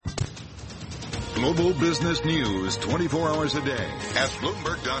Global business news 24 hours a day at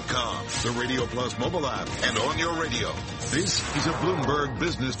Bloomberg.com, the Radio Plus mobile app, and on your radio. This is a Bloomberg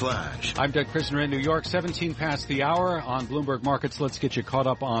Business Flash. I'm Doug Krisner in New York, 17 past the hour on Bloomberg Markets. Let's get you caught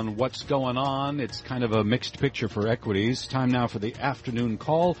up on what's going on. It's kind of a mixed picture for equities. Time now for the afternoon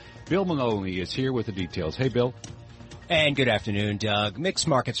call. Bill Maloney is here with the details. Hey, Bill. And good afternoon, Doug. Mixed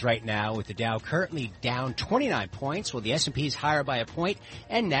markets right now with the Dow currently down 29 points, while the S&P is higher by a point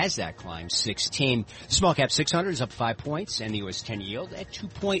and NASDAQ climbs 16. The small cap 600 is up 5 points and the U.S. 10 yield at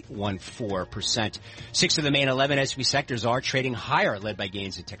 2.14%. 6 of the main 11 S&P sectors are trading higher, led by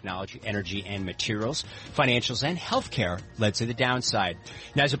gains in technology, energy, and materials. Financials and healthcare led to the downside.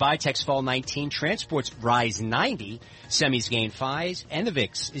 Nasdaq biotechs fall 19, transports rise 90, semis gain 5, and the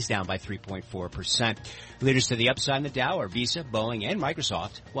VIX is down by 3.4%. Leaders to the upside in the Dow are Visa, Boeing, and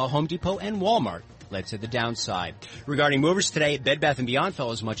Microsoft, while Home Depot and Walmart led to the downside. Regarding movers today, Bed Bath & Beyond fell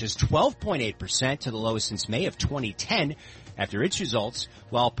as much as 12.8% to the lowest since May of 2010 after its results,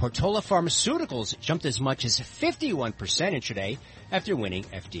 while Portola Pharmaceuticals jumped as much as 51% intraday after winning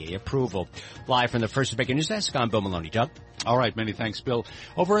FDA approval. Live from the First Breaking News Desk, I'm Bill Maloney. Doug? All right, many thanks, Bill.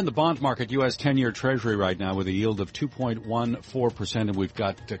 Over in the bond market, U.S. 10-year Treasury right now with a yield of 2.14%, and we've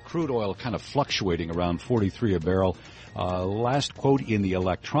got crude oil kind of fluctuating around 43 a barrel. Last quote in the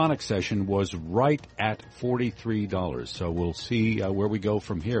electronic session was right at $43. So we'll see where we go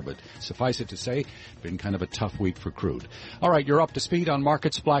from here. But suffice it to say, been kind of a tough week for crude. All right, you're up to speed on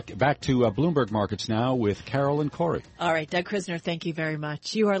markets. Back to Bloomberg Markets now with Carol and Cory. All right, Doug Krisner, thank you very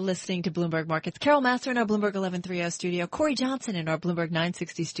much. You are listening to Bloomberg Markets. Carol Massar in our Bloomberg 1130 studio. Cory Johnson in our Bloomberg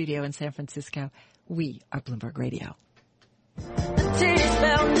 960 studio in San Francisco. We are Bloomberg Radio.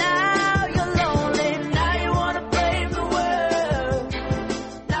 Now you're lonely. Now you want to play the world.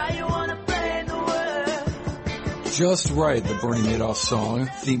 Now you want to play the world. Just right, the Bernie Madoff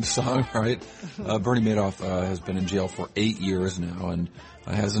theme song, right? Bernie Madoff has been in jail for 8 years now and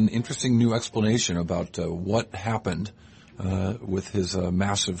has an interesting new explanation about what happened with his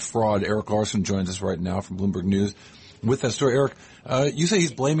massive fraud. Erik Larson joins us right now from Bloomberg News with that story. Erik, you say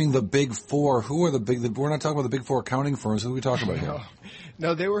he's blaming the big four. Who are we're not talking about the big four accounting firms. Who are we talking about here?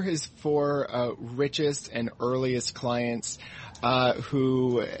 No, they were his four richest and earliest clients,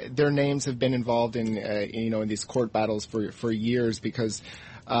 who their names have been involved in, in these court battles for years because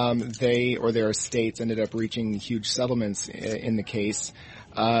they or their estates ended up reaching huge settlements in the case.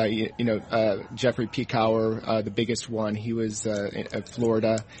 Jeffrey Peacower, the biggest one, he was at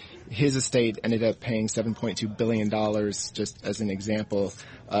Florida. His estate ended up paying $7.2 billion, just as an example,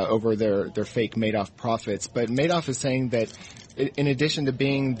 over their fake Madoff profits. But Madoff is saying that in addition to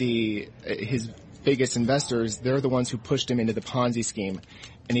being his biggest investors, they're the ones who pushed him into the Ponzi scheme.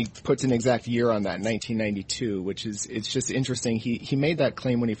 And he puts an exact year on that, 1992, it's just interesting. He made that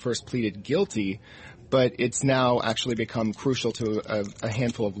claim when he first pleaded guilty, but it's now actually become crucial to a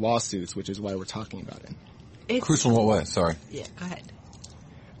handful of lawsuits, which is why we're talking about it. Crucial in what way? Sorry. Yeah, go ahead.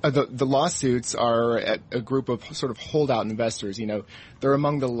 The lawsuits are a group of sort of holdout investors. They're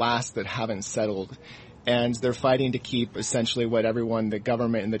among the last that haven't settled. And they're fighting to keep essentially what the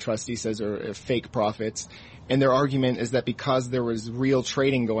government and the trustee says are fake profits. And their argument is that because there was real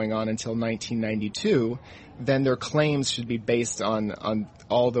trading going on until 1992, then their claims should be based on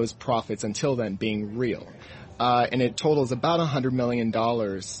all those profits until then being real. And it totals about $100 million,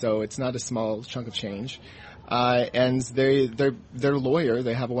 so it's not a small chunk of change. And their lawyer,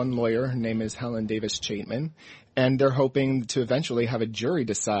 they have one lawyer, her name is Helen Davis Chapman, and they're hoping to eventually have a jury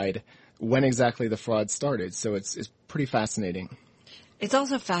decide when exactly the fraud started. So it's pretty fascinating. It's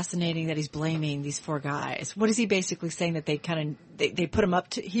also fascinating that he's blaming these four guys. What is he basically saying, that they put him up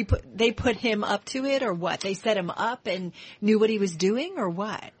to, they put him up to it, or what? They set him up and knew what he was doing, or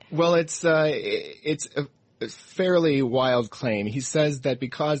what? Well, it's a fairly wild claim. He says that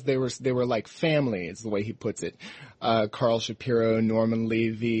because they were like family, is the way he puts it. Carl Shapiro, Norman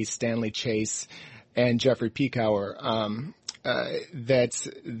Levy, Stanley Chase, and Jeffrey Peacower.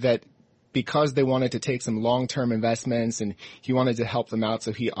 That because they wanted to take some long-term investments and he wanted to help them out,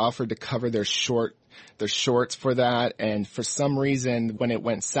 so he offered to cover their shorts for that. And for some reason, when it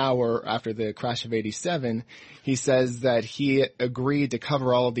went sour after the crash of '87, he says that he agreed to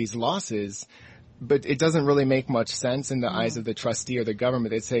cover all of these losses. But it doesn't really make much sense in the eyes of the trustee or the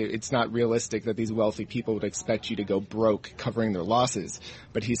government. They say it's not realistic that these wealthy people would expect you to go broke covering their losses.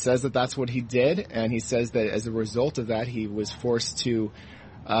 But he says that that's what he did, and he says that as a result of that, he was forced to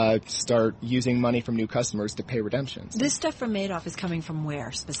start using money from new customers to pay redemptions. This stuff from Madoff is coming from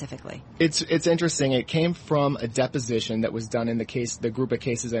where specifically? It's interesting. It came from a deposition that was done in the group of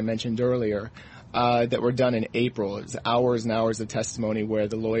cases I mentioned earlier. that were done in April. It was hours and hours of testimony where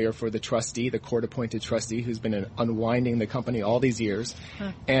the lawyer for the trustee, the court-appointed trustee who's been unwinding the company all these years,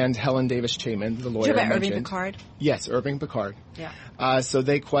 and Helen Davis Chapman, the lawyer I mentioned. Irving Picard? Yes, Irving Picard. Yeah. So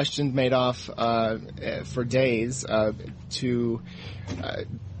they questioned Madoff for days to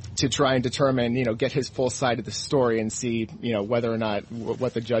try and determine, get his full side of the story and see, whether or not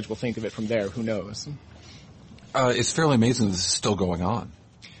what the judge will think of it from there. Who knows? It's fairly amazing that this is still going on.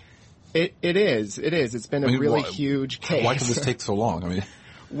 It is. It's been a really huge case. Why did this take so long? I mean,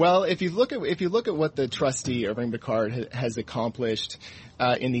 well, if you look at what the trustee Irving Picard has accomplished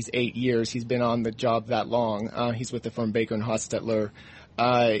in these 8 years, he's been on the job that long. He's with the firm Baker and Hostetler.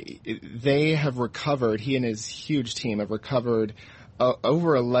 They have recovered. He and his huge team have recovered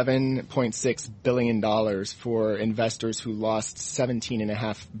over $11.6 billion for investors who lost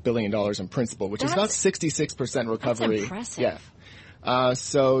 $17.5 billion in principal, which is about 66% recovery. That's impressive. Yeah.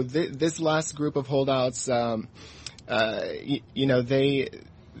 So this last group of holdouts,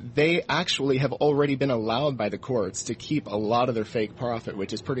 they actually have already been allowed by the courts to keep a lot of their fake profit,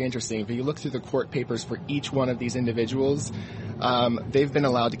 which is pretty interesting. If you look through the court papers for each one of these individuals, they've been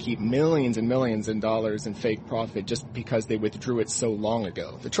allowed to keep millions and millions in dollars in fake profit just because they withdrew it so long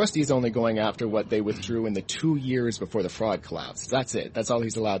ago. The trustee is only going after what they withdrew in the 2 years before the fraud collapsed. That's it. That's all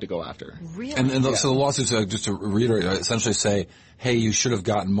he's allowed to go after. Really? So the lawsuits, just to reiterate, essentially say, hey, you should have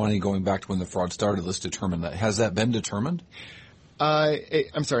gotten money going back to when the fraud started. Let's determine that. Has that been determined?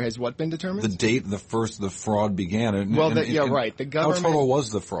 I'm sorry, has what been determined? The date the fraud began. Right. The government. How total was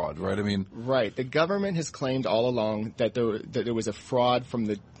the fraud, right? I mean. Right. The government has claimed all along that there was a fraud from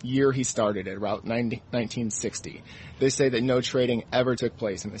the year he started at about 1960. They say that no trading ever took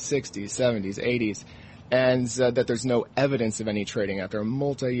place in the 60s, 70s, 80s, and that there's no evidence of any trading after a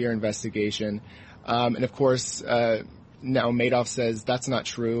multi-year investigation. And of course, now Madoff says that's not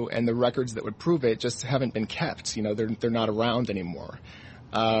true, and the records that would prove it just haven't been kept. They're not around anymore.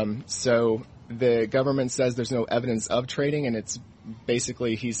 So the government says there's no evidence of trading, and it's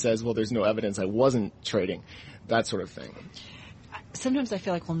basically he says, well, there's no evidence I wasn't trading, that sort of thing. Sometimes I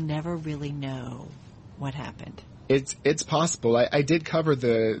feel like we'll never really know what happened. It's possible. I did cover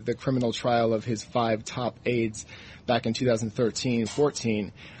the criminal trial of his 5 top aides back in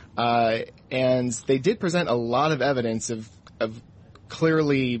 2013-14. And they did present a lot of evidence of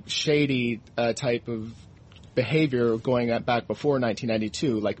clearly shady type of behavior going back before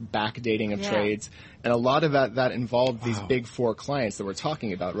 1992, like backdating of trades. And a lot of that involved these big 4 clients that we're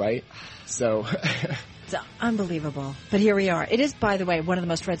talking about, right? So it's unbelievable. But here we are. It is, by the way, one of the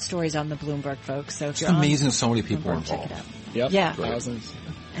most read stories on the Bloomberg, folks. So if it's amazing so many people are Bloomberg, involved. check it out. Yep. Yeah. Thousands.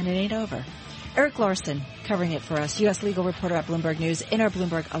 And it ain't over. Erik Larson covering it for us, U.S. legal reporter at Bloomberg News in our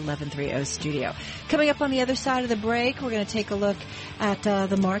Bloomberg 1130 studio. Coming up on the other side of the break, we're going to take a look at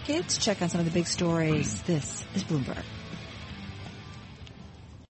the markets, check on some of the big stories. This is Bloomberg.